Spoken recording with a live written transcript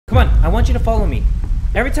on. I want you to follow me.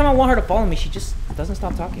 Every time I want her to follow me, she just doesn't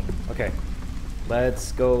stop talking. Okay.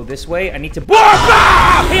 Let's go this way. I need to...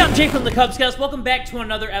 Hey, I'm Jay from the Kubz. Welcome back to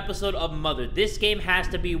another episode of Mother. This game has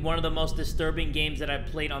to be one of the most disturbing games that I've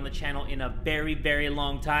played on the channel in a very, very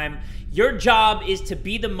long time. Your job is to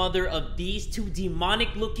be the mother of these two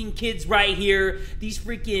demonic-looking kids right here. These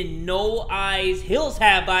freaking no eyes, hills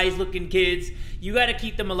have eyes looking kids. You gotta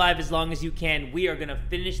keep them alive as long as you can. We are gonna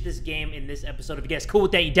finish this game in this episode. If you guys cool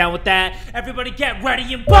with that, you down with that? Everybody get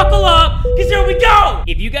ready and buckle up, because here we go!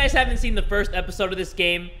 If you guys haven't seen the first episode of this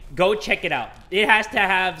game, go check it out. It has to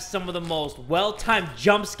have some of the most well-timed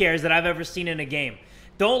jump scares that I've ever seen in a game.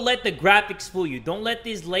 Don't let the graphics fool you. Don't let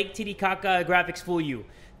these Lake Titicaca graphics fool you.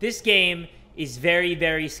 This game is very,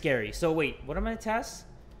 very scary. So wait, what are my tasks?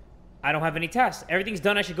 I don't have any tasks. Everything's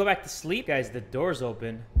done. I should go back to sleep. Guys, the door's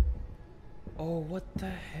open. Oh, what the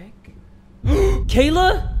heck?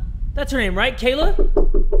 Kayla? That's her name, right? Kayla?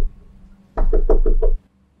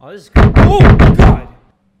 Oh, this is good. Oh, my God.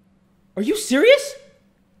 Are you serious?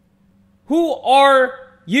 Who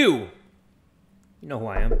are you? You know who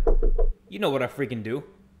I am. You know what I freaking do.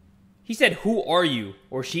 He said, who are you?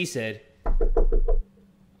 Or she said.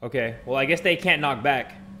 Okay, well, I guess they can't knock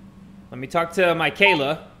back. Let me talk to my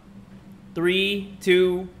Kayla. 3,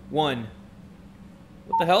 2, 1.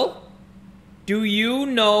 What the hell? Do you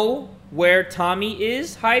know where Tommy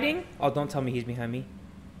is hiding? Oh, don't tell me he's behind me.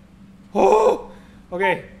 Oh,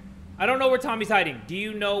 okay. I don't know where Tommy's hiding. Do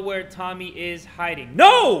you know where Tommy is hiding?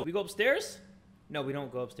 No! We go upstairs? No, we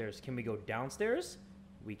don't go upstairs. Can we go downstairs?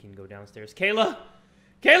 We can go downstairs. Kayla!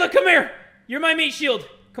 Kayla, come here! You're my meat shield.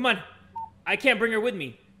 Come on. I can't bring her with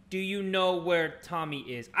me. Do you know where Tommy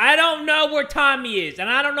is? I don't know where Tommy is. And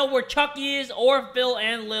I don't know where Chucky is, or Phil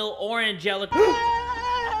and Lil, or Angelica.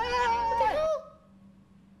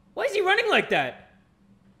 Why is he running like that?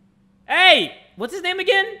 Hey! What's his name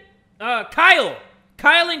again? Kyle.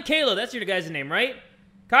 Kyle and Kayla. That's your guys' name, right?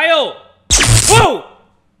 Kyle! Whoa!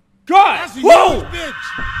 God! Whoa! Whoa,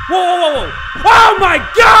 whoa, whoa, whoa! Oh my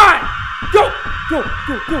God! Go! Go,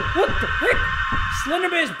 go, go! What the heck?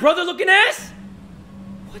 Slenderman's brother-looking ass?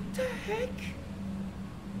 What the heck?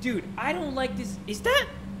 Dude, I don't like this. Is that?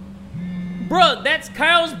 Bruh, that's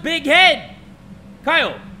Kyle's big head.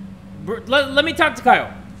 Kyle. Let me talk to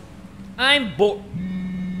Kyle. I'm bored.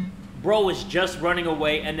 Bro was just running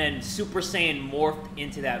away and then Super Saiyan morphed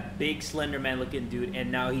into that big Slender Man looking dude,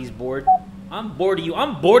 and now he's bored. I'm bored of you.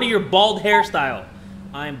 I'm bored of your bald hairstyle.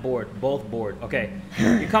 I'm bored. Both bored. Okay.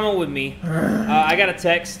 You're coming with me. I got a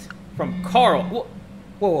text from Carl. Whoa.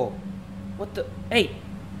 Whoa. What the? Hey.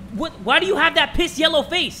 What? Why do you have that pissed yellow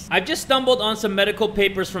face? I've just stumbled on some medical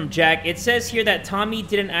papers from Jack. It says here that Tommy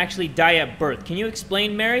didn't actually die at birth. Can you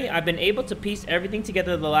explain, Mary? I've been able to piece everything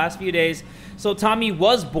together the last few days. So Tommy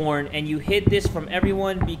was born, and you hid this from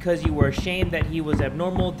everyone because you were ashamed that he was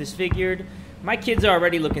abnormal, disfigured. My kids are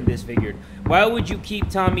already looking disfigured. Why would you keep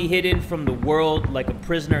Tommy hidden from the world like a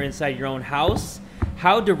prisoner inside your own house?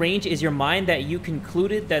 How deranged is your mind that you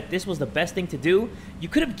concluded that this was the best thing to do? You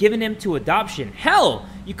could have given him to adoption. Hell,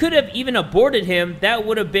 you could have even aborted him. That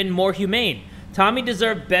would have been more humane. Tommy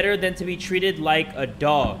deserved better than to be treated like a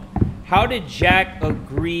dog. How did Jack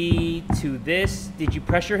agree to this? Did you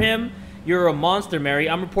pressure him? You're a monster, Mary.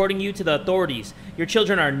 I'm reporting you to the authorities. Your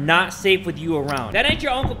children are not safe with you around. That ain't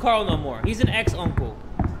your Uncle Carl no more. He's an ex-uncle.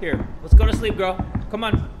 Here, let's go to sleep, girl. Come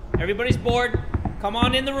on. Everybody's bored. Come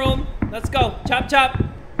on in the room. Let's go. Chop, chop.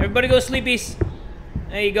 Everybody go sleepies.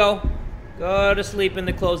 There you go. Go to sleep in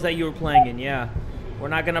the clothes that you were playing in. Yeah. We're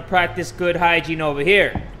not going to practice good hygiene over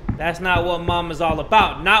here. That's not what mama's all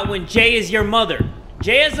about. Not when Jay is your mother.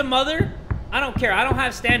 Jay is a mother? I don't care. I don't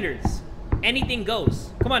have standards. Anything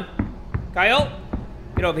goes. Come on. Kyle,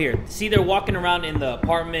 get over here. See, they're walking around in the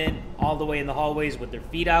apartment all the way in the hallways with their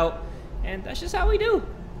feet out. And that's just how we do.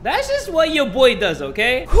 That's just what your boy does,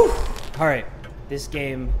 okay? Whew. All right. This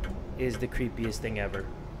game is the creepiest thing ever.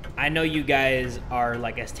 I know you guys are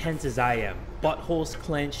like as tense as I am. Buttholes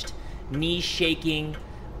clenched, knees shaking,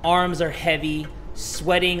 arms are heavy,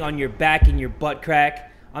 sweating on your back and your butt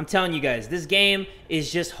crack. I'm telling you guys, this game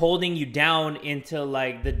is just holding you down into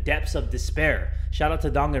like the depths of despair. Shout out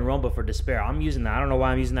to Danganronpa for despair. I'm using that. I don't know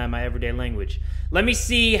why I'm using that in my everyday language. Let me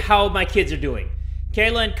see how my kids are doing.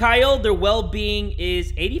 Kayla and Kyle, their well-being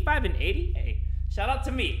is 85 and 80. Hey. Shout out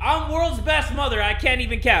to me. I'm world's best mother. I can't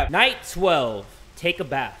even cap. Night 12. Take a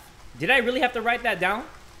bath. Did I really have to write that down?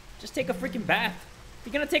 Just take a freaking bath. If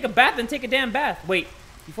you're gonna take a bath, then take a damn bath. Wait,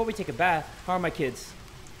 before we take a bath, how are my kids?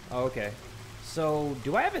 Oh, okay. So,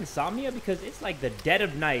 do I have insomnia? Because it's like the dead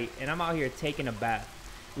of night, and I'm out here taking a bath.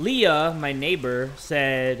 Leah, my neighbor,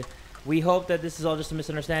 said We hope that this is all just a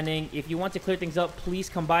misunderstanding. If you want to clear things up, please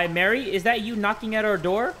come by. Mary, is that you knocking at our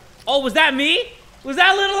door? Oh, was that me? Was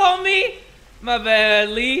that little old me? My bad,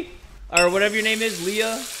 Lee. Or whatever your name is.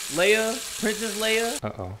 Leia, Princess Leia.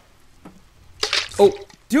 Uh-oh. Oh,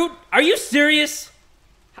 dude, are you serious?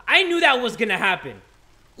 I knew that was gonna happen.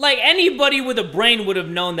 Like, anybody with a brain would have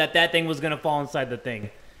known that that thing was gonna fall inside the thing.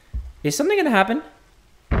 Is something gonna happen?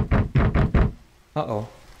 Uh-oh.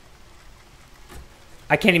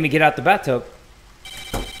 I can't even get out the bathtub.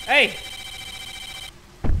 Hey!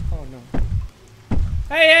 Oh, no.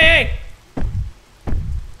 Hey!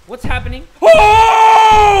 What's happening?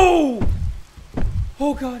 Oh!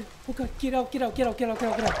 Oh, God. Oh, God. Get out. What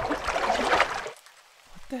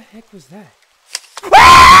the heck was that?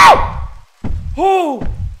 Oh!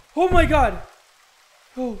 Oh, my God.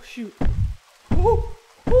 Oh, shoot. Oh,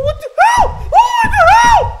 what the hell? Oh, what the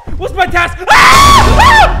hell? What's my task?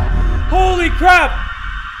 Holy crap!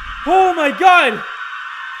 Oh my God!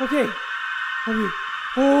 Okay.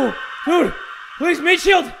 Oh, dude! Police meat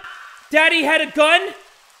shield! Daddy had a gun?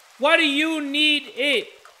 Why do you need it?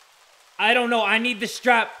 I don't know. I need the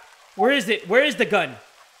strap. Where is it? Where is the gun?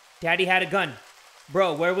 Daddy had a gun.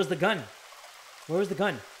 Bro, where was the gun? Where was the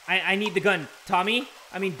gun? I need the gun. Tommy?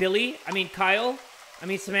 I mean Billy? I mean Kyle? I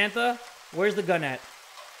mean Samantha? Where's the gun at?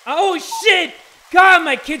 Oh shit! God,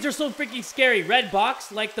 my kids are so freaking scary. Red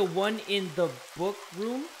box, like the one in the book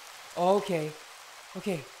room? Oh, okay.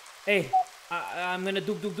 Hey, I'm gonna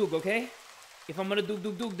dook, okay? If I'm gonna dook,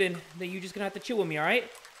 then you're just gonna have to chill with me, alright?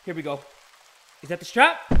 Here we go. Is that the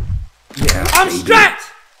strap? Yeah. I'm strapped!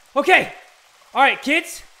 Okay. Alright,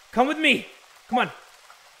 kids, come with me. Come on.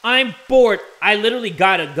 I'm bored. I literally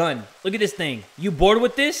got a gun. Look at this thing. You bored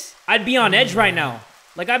with this? I'd be on edge right now.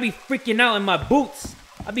 Like, I'd be freaking out in my boots.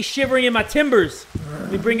 I'd be shivering in my timbers.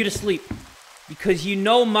 Let me bring you to sleep. Because you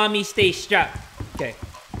know mommy stays strapped. Okay.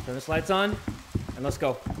 Turn the lights on. And let's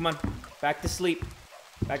go. Come on. Back to sleep.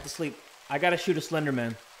 I gotta shoot a Slender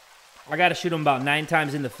Man. I gotta shoot him about 9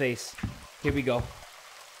 times in the face. Here we go.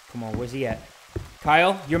 Come on. Where's he at?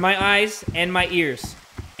 Kyle, you're my eyes and my ears.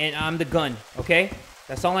 And I'm the gun. Okay?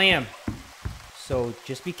 That's all I am. So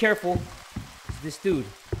just be careful. This dude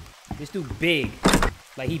big.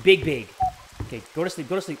 Like, he big. Okay, go to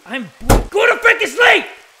sleep. I'm bored. Go to freaking sleep!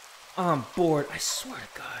 I'm bored. I swear to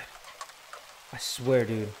God. I swear,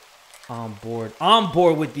 dude. I'm bored. I'm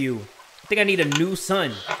bored with you. I think I need a new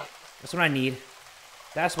son. That's what I need.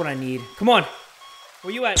 Come on.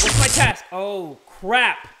 Where you at? What's my task? Oh,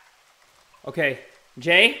 crap. Okay.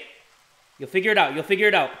 Jay, you'll figure it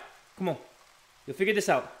out. Come on. You'll figure this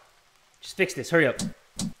out. Just fix this. Hurry up.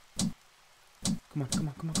 Come on.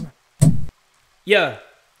 Yeah.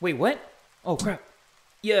 Wait, what? Oh, crap.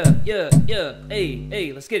 Yeah.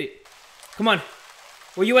 Hey, let's get it. Come on.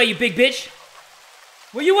 Where you at, you big bitch?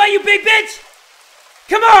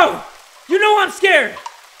 Come on! You know I'm scared.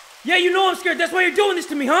 Yeah, you know I'm scared. That's why you're doing this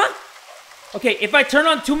to me, huh? Okay, if I turn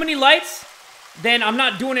on too many lights, then I'm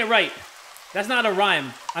not doing it right. That's not a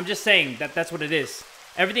rhyme. I'm just saying that's what it is.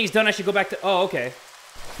 Everything's done. I should go back to... Oh, okay.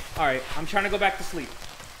 All right. I'm trying to go back to sleep.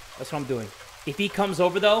 That's what I'm doing. If he comes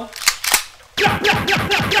over, though...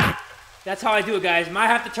 That's how I do it, guys. Might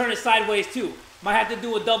have to turn it sideways, too. Might have to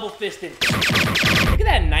do a double fisting. Look at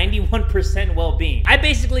that 91% well-being. I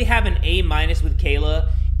basically have an A- with Kayla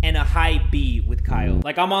and a high B with Kyle.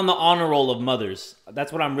 Like, I'm on the honor roll of mothers.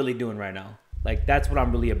 That's what I'm really doing right now. Like, that's what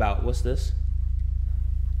I'm really about. What's this?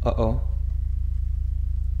 Uh-oh.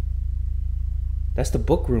 That's the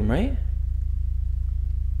book room, right?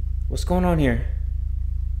 What's going on here?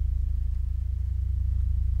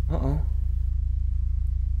 Uh-oh.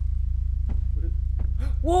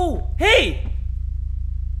 Whoa! Hey!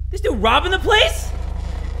 This dude robbing the place?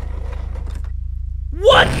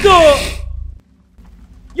 What the?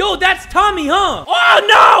 Yo, that's Tommy, huh? Oh,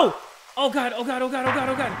 no! Oh, God.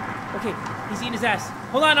 Okay, he's eating his ass.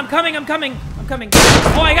 Hold on, I'm coming.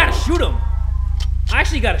 Oh, I gotta shoot him. I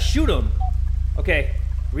actually gotta shoot him. Okay,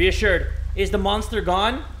 reassured. Is the monster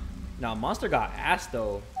gone? No, monster got ass,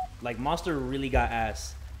 though. Like, monster really got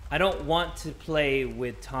ass. I don't want to play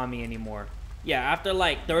with Tommy anymore. Yeah, after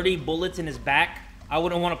like 30 bullets in his back, I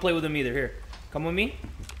wouldn't want to play with him either. Here, come with me.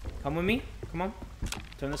 Come on.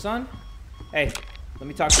 Turn this on. Hey, let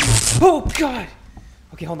me talk to you. Oh, God.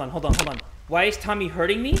 Okay, hold on. Why is Tommy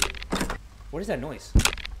hurting me? What is that noise?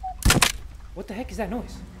 What the heck is that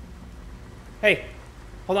noise? Hey,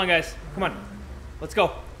 hold on, guys. Come on. Let's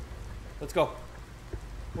go.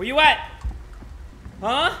 Where you at?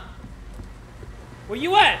 Huh? Where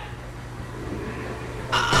you at?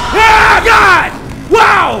 Ah, God!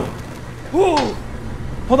 Wow! Ooh.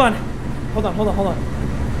 Hold on.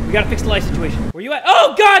 We gotta fix the light situation. Where you at?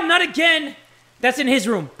 Oh, God, not again. That's in his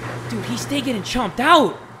room. Dude, he's still getting chomped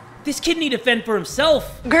out. This kid need to fend for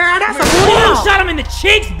himself. Girl, that's a Whoa, shot him in the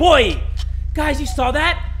cheeks, boy. Guys, you saw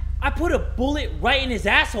that? I put a bullet right in his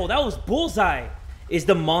asshole. That was bullseye. Is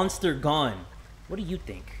the monster gone? What do you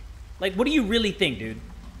think? Like, what do you really think, dude?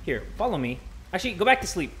 Here, follow me. Actually, go back to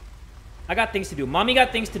sleep. I got things to do. Mommy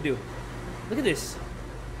got things to do. Look at this.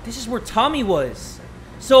 This is where Tommy was.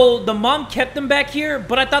 So the mom kept them back here,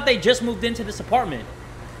 but I thought they just moved into this apartment.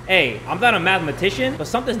 Hey, I'm not a mathematician, but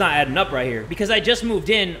something's not adding up right here. Because I just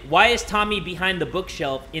moved in, why is Tommy behind the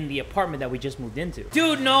bookshelf in the apartment that we just moved into?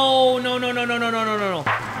 Dude, no.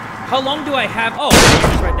 How long do I have? Oh,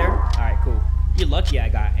 it's right there. All right, cool. You're lucky I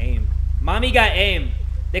got aim. Mommy got aim.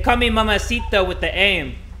 They call me Mamacita with the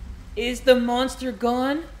aim. Is the monster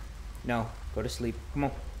gone? No, go to sleep. Come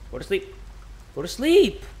on, go to sleep. Go to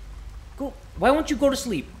sleep. Go. Why won't you go to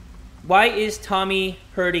sleep? Why is Tommy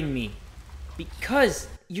hurting me? Because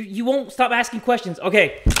you won't stop asking questions.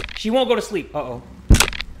 Okay, she won't go to sleep. Uh-oh.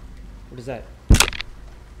 What is that?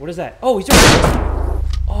 What is that? Oh, he's right.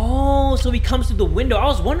 Oh, so he comes through the window. I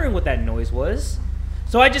was wondering what that noise was.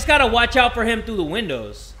 So I just gotta watch out for him through the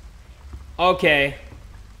windows. Okay.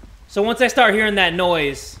 So once I start hearing that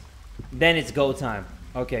noise, then it's go time.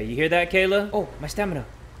 Okay, you hear that, Kayla? Oh, my stamina.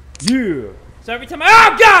 Yeah. So every time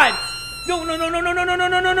oh, God! No.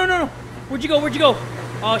 Where'd you go?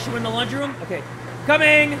 Oh, she went in the laundry room? Okay.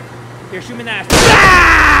 Coming! Here, shoot me in the ass.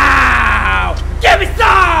 Wow! Give me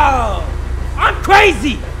some! I'm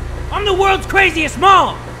crazy! I'm the world's craziest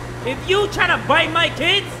mom! If you try to bite my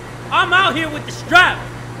kids, I'm out here with the strap.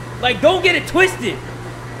 Like, don't get it twisted.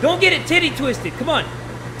 Don't get it titty twisted. Come on.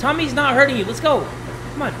 Tommy's not hurting you. Let's go.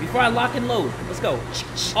 Come on, before I lock and load. Let's go.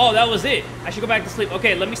 Oh, that was it. I should go back to sleep.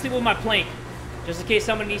 Okay, let me sleep with my plank. Just in case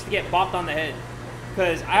somebody needs to get bopped on the head.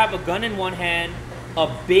 Because I have a gun in one hand, a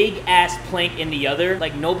big-ass plank in the other.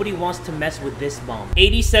 Like, nobody wants to mess with this bomb.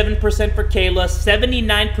 87% for Kayla,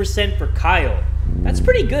 79% for Kyle. That's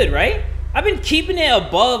pretty good, right? I've been keeping it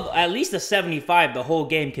above at least a 75 the whole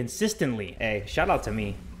game consistently. Hey, shout out to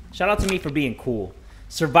me. Shout out to me for being cool.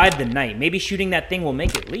 Survive the night. Maybe shooting that thing will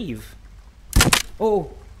make it leave. Oh,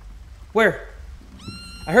 where?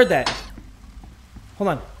 I heard that. Hold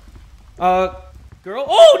on. Girl.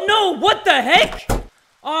 Oh, no! What the heck?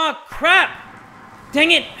 Oh, crap.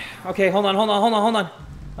 Dang it. Okay, hold on.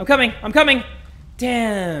 I'm coming.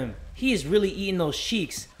 Damn. He is really eating those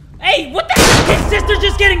cheeks. Hey, what the heck? His sister's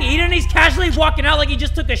just getting eaten and he's casually walking out like he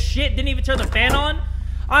just took a shit, didn't even turn the fan on?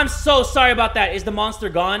 I'm so sorry about that. Is the monster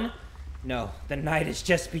gone? No, the night has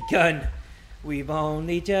just begun. We've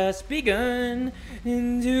only just begun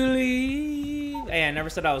to leave. Hey, I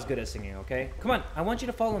never said I was good at singing, okay? Come on, I want you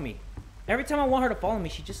to follow me. Every time I want her to follow me,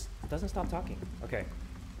 she just doesn't stop talking. Okay,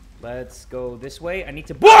 let's go this way. I need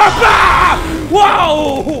to...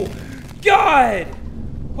 Whoa! God!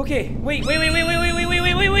 Okay, wait.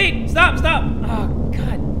 Stop. Oh,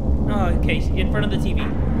 God. Oh, okay, in front of the TV.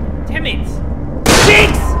 Damn it.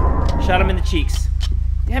 Cheeks! Shot him in the cheeks.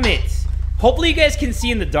 Damn it. Hopefully you guys can see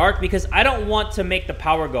in the dark because I don't want to make the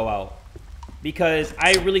power go out. Because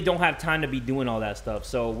I really don't have time to be doing all that stuff.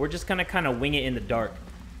 So we're just gonna kind of wing it in the dark.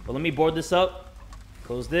 But let me board this up.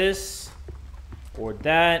 Close this. Board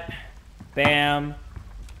that. Bam.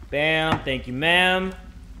 Bam. Thank you, ma'am.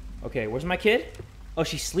 Okay, where's my kid? Oh,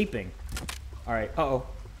 she's sleeping. All right. Uh-oh.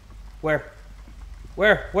 Where?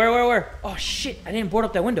 Oh, shit. I didn't board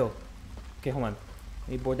up that window. Okay, hold on. Let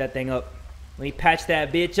me board that thing up. Let me patch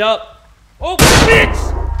that bitch up. Oh,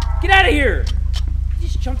 bitch! Get out of here! You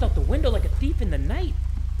just jumped out the window like a thief in the night.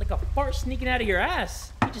 Like a fart sneaking out of your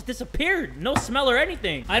ass. You just disappeared. No smell or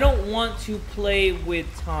anything. I don't want to play with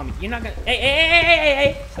Tommy. You're not gonna...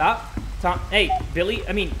 Hey. Stop. Hey,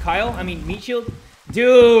 Kyle. Meat Shield.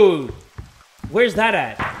 Dude. Where's that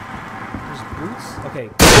at? There's boots? Okay.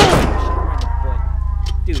 Boom!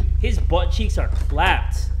 Dude, his butt cheeks are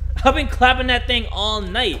clapped. I've been clapping that thing all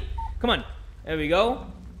night. Come on. There we go.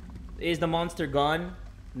 Is the monster gone?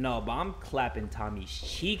 No, but I'm clapping Tommy's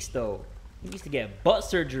cheeks, though. He needs to get butt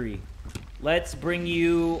surgery. Let's bring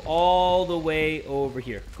you all the way over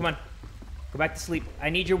here. Come on. Go back to sleep. I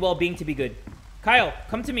need your well-being to be good. Kyle,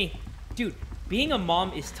 come to me. Dude, being a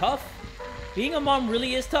mom is tough. Being a mom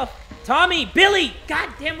really is tough. Tommy, Billy! God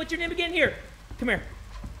damn, what's your name again? Here. Come here.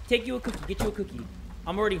 Take you a cookie. Get you a cookie.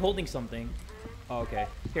 I'm already holding something. Oh, okay.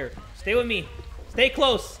 Here. Stay with me. Stay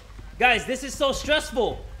close. Guys, this is so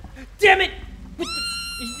stressful. Damn it!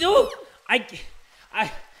 No!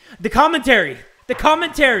 The commentary.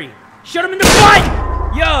 Shut him in the butt!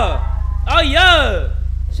 Yeah! Oh, yeah!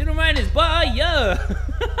 Shoot him right in his butt. Oh, yeah!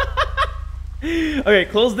 Okay,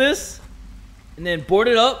 close this. and then board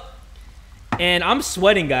it up. And I'm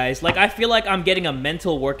sweating, guys. Like, I feel like I'm getting a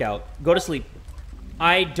mental workout. Go to sleep.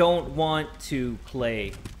 I don't want to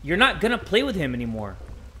play. You're not gonna play with him anymore.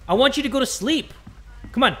 I want you to go to sleep.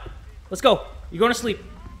 Come on. Let's go. You're going to sleep.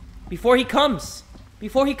 Before he comes.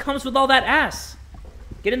 Before he comes with all that ass.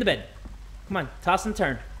 Get in the bed. Come on. Toss and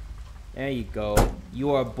turn. There you go. You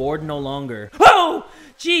are bored no longer. Oh!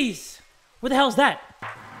 Jeez! Where the hell's that?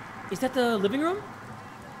 Is that the living room?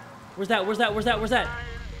 Where's that? Where's that? Where's that? Where's that?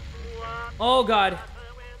 Oh, God.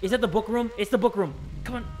 Is that the book room? It's the book room.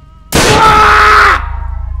 Come on.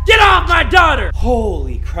 Ah! Get off my daughter!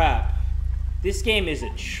 Holy crap. This game is a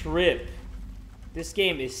trip. This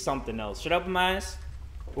game is something else. Should I open my eyes?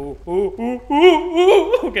 Ooh, ooh, ooh, ooh,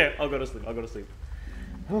 ooh. Okay, I'll go to sleep. I'll go to sleep.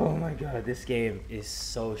 Oh my God, this game is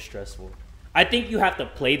so stressful. I think you have to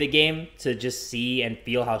play the game to just see and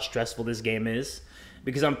feel how stressful this game is.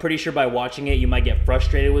 Because I'm pretty sure by watching it, you might get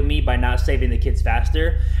frustrated with me by not saving the kids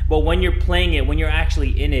faster. But when you're playing it, when you're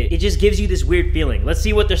actually in it, it just gives you this weird feeling. Let's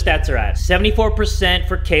see what their stats are at. 74%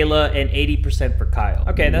 for Kayla and 80% for Kyle.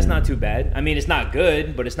 Okay, that's not too bad. I mean, it's not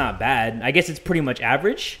good, but it's not bad. I guess it's pretty much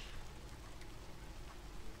average.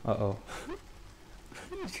 Uh-oh.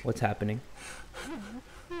 What's happening?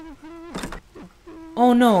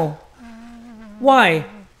 Oh, no. Why?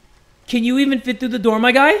 Can you even fit through the door,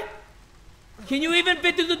 my guy? Can you even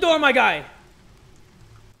fit through the door, my guy?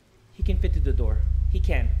 He can fit through the door. He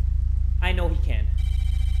can. I know he can.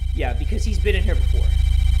 Yeah, because he's been in here before.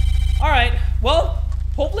 All right. Well,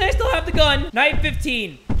 hopefully I still have the gun. Night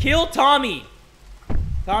 15. Kill Tommy.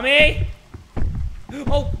 Tommy?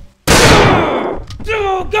 Oh.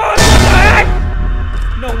 Oh, God. What the heck?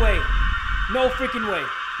 No way. No freaking way.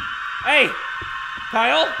 Hey,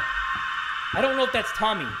 Kyle? I don't know if that's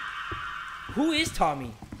Tommy. Who is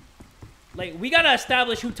Tommy? Like, we gotta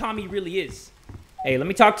establish who Tommy really is. Hey, let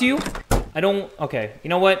me talk to you. I don't... Okay, you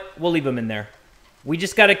know what? We'll leave him in there. We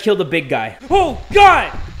just gotta kill the big guy. Oh,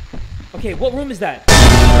 God! Okay, what room is that?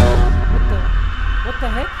 What the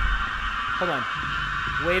heck? Hold on.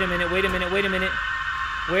 Wait a minute, wait a minute, wait a minute.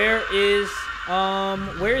 Where is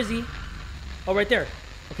he? Oh, right there.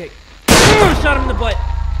 Okay. Shot him in the butt.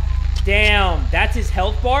 Damn, that's his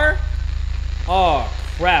health bar? Oh,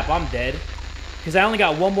 crap, I'm dead. Because I only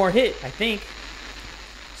got one more hit, I think.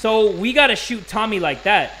 So we got to shoot Tommy like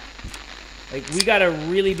that. Like, we got to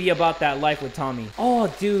really be about that life with Tommy. Oh,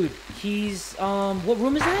 dude. He's, what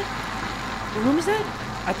room is that? What room is that?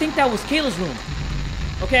 I think that was Kayla's room.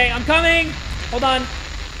 Okay, I'm coming. Hold on.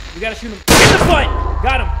 We got to shoot him in the butt.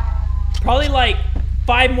 Got him. Probably like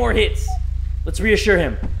 5 more hits. Let's reassure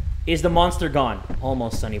him. Is the monster gone?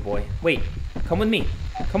 Almost, sonny boy. Wait. Come with me.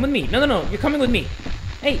 Come with me. No, no, no. You're coming with me.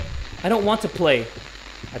 Hey. I don't want to play.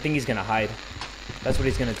 I think he's gonna hide. That's what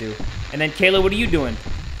he's gonna do. And then, Kayla, what are you doing?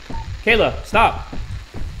 Kayla, stop.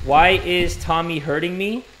 Why is Tommy hurting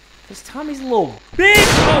me? Because Tommy's a little bitch.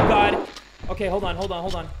 Oh, God. Okay, hold on, hold on,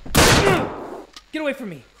 hold on. Get away from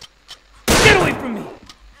me. Get away from me.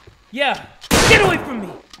 Yeah, get away from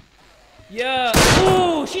me. Yeah.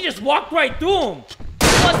 Ooh, she just walked right through him.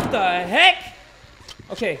 What the heck?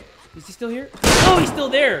 Okay, is he still here? Oh, he's still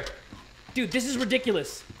there. Dude, this is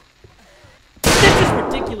ridiculous. This is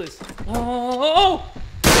ridiculous. Oh,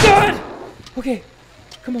 God. Okay,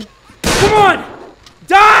 come on. Come on.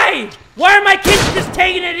 Die. Why are my kids just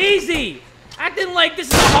taking it easy? Acting like this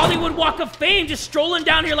is a Hollywood Walk of Fame, just strolling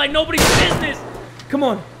down here like nobody's business. Come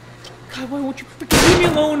on. God, why won't you freaking leave me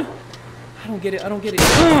alone? I don't get it. I don't get it.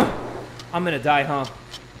 I'm gonna die, huh?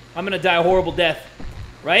 I'm gonna die a horrible death.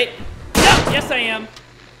 Right? Yeah, yes, I am.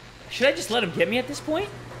 Should I just let him get me at this point?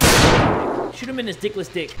 Shoot him in his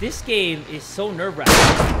dickless dick. This game is so nerve-wracking.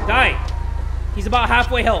 Die. He's about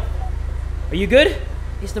halfway health. Are you good?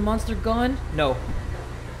 Is the monster gone? No.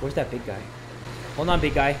 Where's that big guy? Hold on,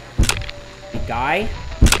 big guy. Big guy?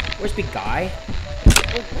 Where's big guy?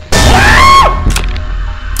 Oh. Ah!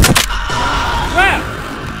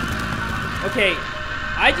 Crap! Okay,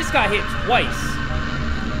 I just got hit twice.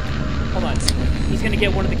 Hold on. He's gonna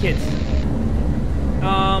get one of the kids.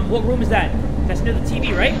 What room is that? That's near the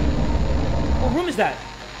TV, right? What room is that?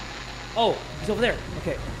 Oh, he's over there.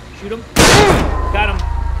 Okay, shoot him. Got him.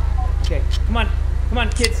 Okay, come on. Come on,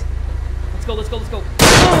 kids. Let's go, let's go, let's go.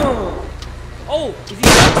 Oh, is he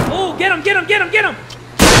done? Oh, get him, get him, get him, get him!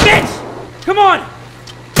 Bitch! Come on!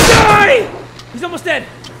 Die! He's almost dead.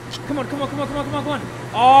 Come on, come on, come on, come on, come on, come on.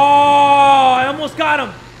 Oh, I almost got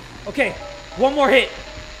him. Okay, one more hit.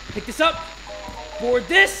 Pick this up. Board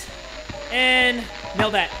this. And nail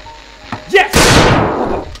that. Yes!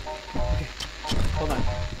 Okay, hold on.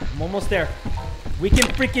 I'm almost there. We can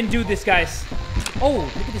freaking do this, guys. Oh,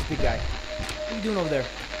 look at this big guy. What are you doing over there?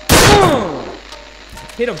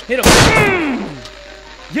 Hit him. Hit him.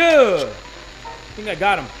 Yeah. I think I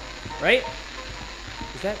got him. Right?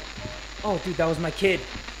 Is that? Oh, dude, that was my kid.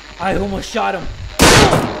 I almost shot him.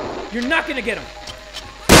 You're not gonna get him.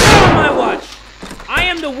 Not on my watch. I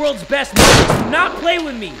am the world's best mother. Do not play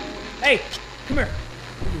with me. Hey, come here.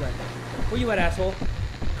 Where you at? Where you at, asshole?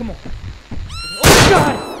 Come on. Oh,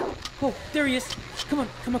 God. Oh, there he is. Come on.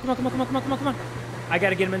 Come on, come on, come on, come on, come on, come on, come on. I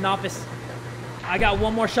gotta get him in the office. I got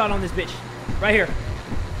one more shot on this bitch. Right here.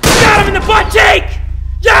 Got him in the butt cheek!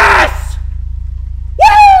 Yes!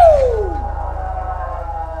 Woo!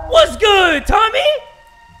 What's good, Tommy?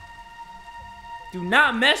 Do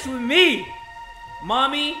not mess with me.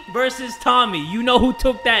 Mommy versus Tommy. You know who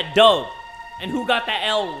took that dub and who got that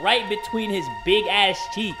L right between his big ass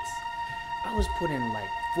cheeks. I was putting like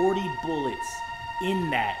 40 bullets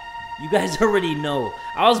in that. You guys already know.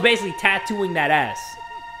 I was basically tattooing that ass.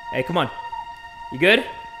 Hey, come on. You good?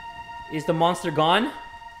 Is the monster gone?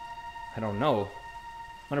 I don't know.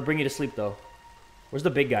 I'm gonna bring you to sleep though. Where's the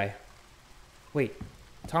big guy? Wait,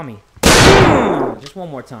 Tommy. Just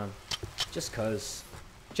one more time. Just cuz.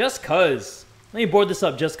 Just cuz. Let me board this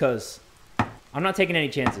up just cuz. I'm not taking any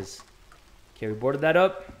chances. Okay, we boarded that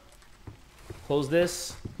up. Close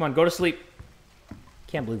this. Come on, go to sleep.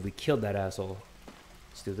 Can't believe we killed that asshole.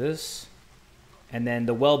 Let's do this. And then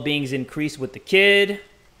the well-being's increased with the kid.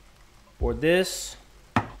 Board this.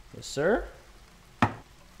 Yes, sir.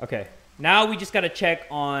 Okay. Now we just gotta check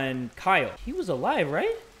on Kyle. He was alive,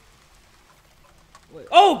 right? Wait.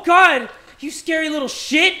 Oh, God! You scary little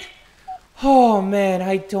shit! Oh, man.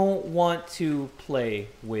 I don't want to play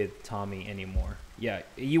with Tommy anymore. Yeah,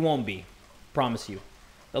 you won't be. Promise you.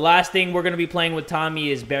 The last thing we're gonna be playing with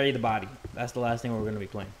Tommy is bury the body. That's the last thing we're gonna be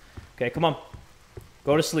playing. Okay, come on.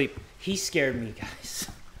 Go to sleep. He scared me, guys.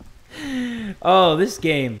 Oh, this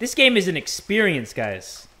game. This game is an experience,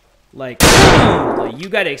 guys. Like you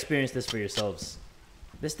gotta experience this for yourselves.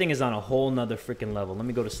 This thing is on a whole nother freaking level. Let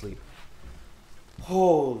me go to sleep.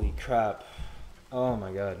 Holy crap. Oh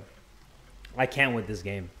my God. I can't with this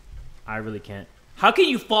game. I really can't. How can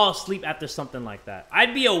you fall asleep after something like that?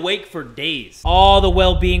 I'd be awake for days. All the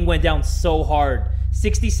well-being went down so hard.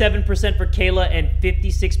 67% for Kayla and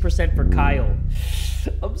 56% for Kyle.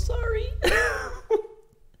 I'm sorry.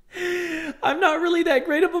 I'm not really that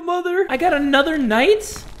great of a mother. I got another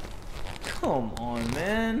night? Come on,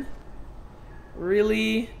 man.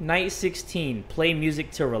 Really? Night 16. Play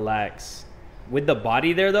music to relax. With the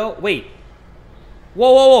body there, though? Wait.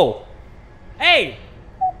 Whoa, whoa, whoa. Hey!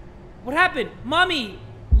 What happened? Mommy,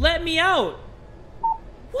 let me out.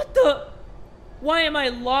 What the? Why am I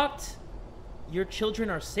locked? Your children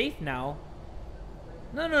are safe now.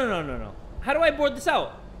 No, no, no, no, no. How do I board this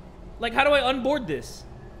out? Like, how do I unboard this?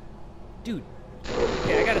 Dude.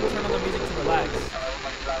 Okay, I gotta turn on the music to relax.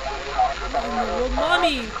 Oh,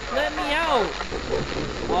 Mommy, let me out.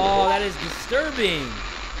 Oh, that is disturbing.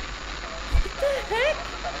 What the heck?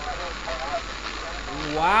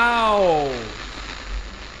 Wow.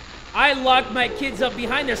 I locked my kids up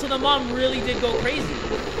behind there, so the mom really did go crazy.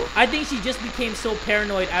 I think she just became so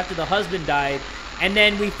paranoid after the husband died, and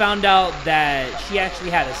then we found out that she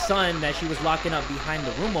actually had a son that she was locking up behind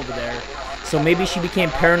the room over there. So maybe she became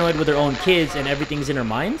paranoid with her own kids and everything's in her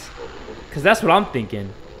mind? Because that's what I'm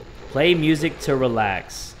thinking. Play music to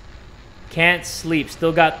relax. Can't sleep,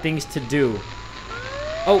 still got things to do.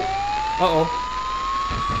 Oh,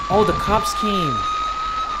 uh-oh. Oh, the cops came.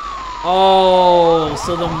 Oh,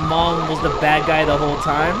 so the mom was the bad guy the whole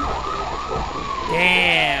time?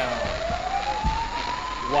 Damn.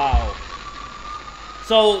 Wow.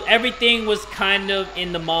 So everything was kind of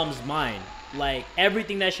in the mom's mind. Like,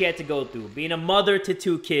 everything that she had to go through. Being a mother to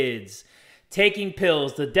 2 kids. Taking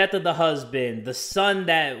pills. The death of the husband. The son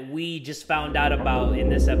that we just found out about in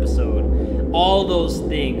this episode. All those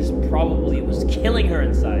things probably was killing her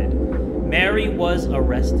inside. Mary was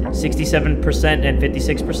arrested. 67% and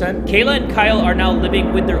 56%. Kayla and Kyle are now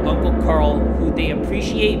living with their Uncle Carl, who they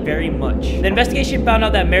appreciate very much. The investigation found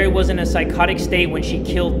out that Mary was in a psychotic state when she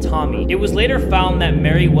killed Tommy. It was later found that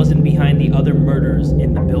Mary wasn't behind the other murders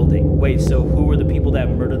in the building. Wait, so who were the people that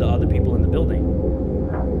murdered the other people in the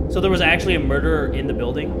building? So there was actually a murderer in the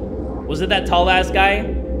building? Was it that tall-ass guy?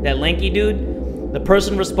 That lanky dude? The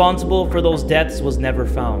person responsible for those deaths was never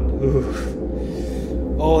found. Oof.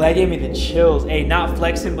 Oh, that gave me the chills. Hey, not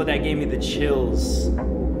flexing, but that gave me the chills.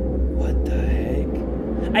 What the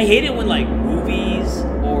heck? I hate it when, like, movies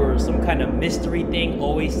or some kind of mystery thing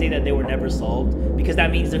always say that they were never solved, because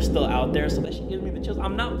that means they're still out there, so that shit gives me the chills.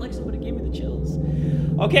 I'm not flexing, but it gave me the chills.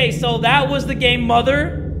 Okay, so that was the game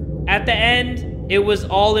Mother. At the end, it was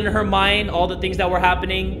all in her mind, all the things that were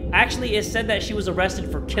happening. Actually, it said that she was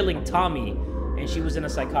arrested for killing Tommy, and she was in a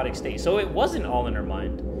psychotic state. So it wasn't all in her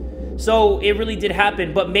mind. So it really did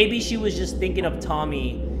happen, but maybe she was just thinking of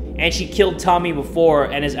Tommy, and she killed Tommy before,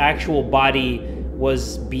 and his actual body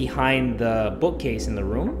was behind the bookcase in the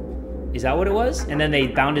room. Is that what it was? And then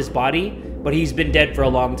they found his body, but he's been dead for a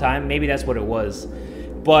long time. Maybe that's what it was.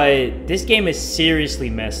 But this game is seriously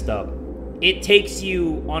messed up. It takes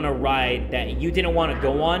you on a ride that you didn't want to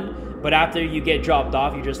go on, but after you get dropped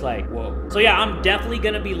off, you're just like, whoa. So yeah, I'm definitely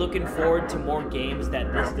going to be looking forward to more games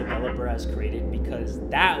that this developer has created, because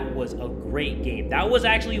that was a great game. That was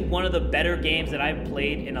actually one of the better games that I've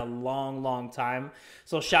played in a long, long time.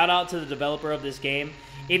 So shout out to the developer of this game.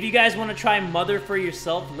 If you guys want to try Mother for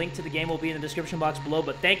yourself, link to the game will be in the description box below.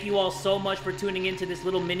 But thank you all so much for tuning into this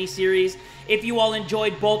little mini-series. If you all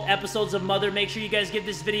enjoyed both episodes of Mother, make sure you guys give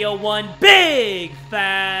this video one big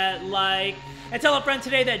fat like. And tell a friend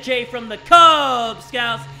today that Jay from the Kubz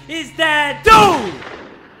Scouts is that dude!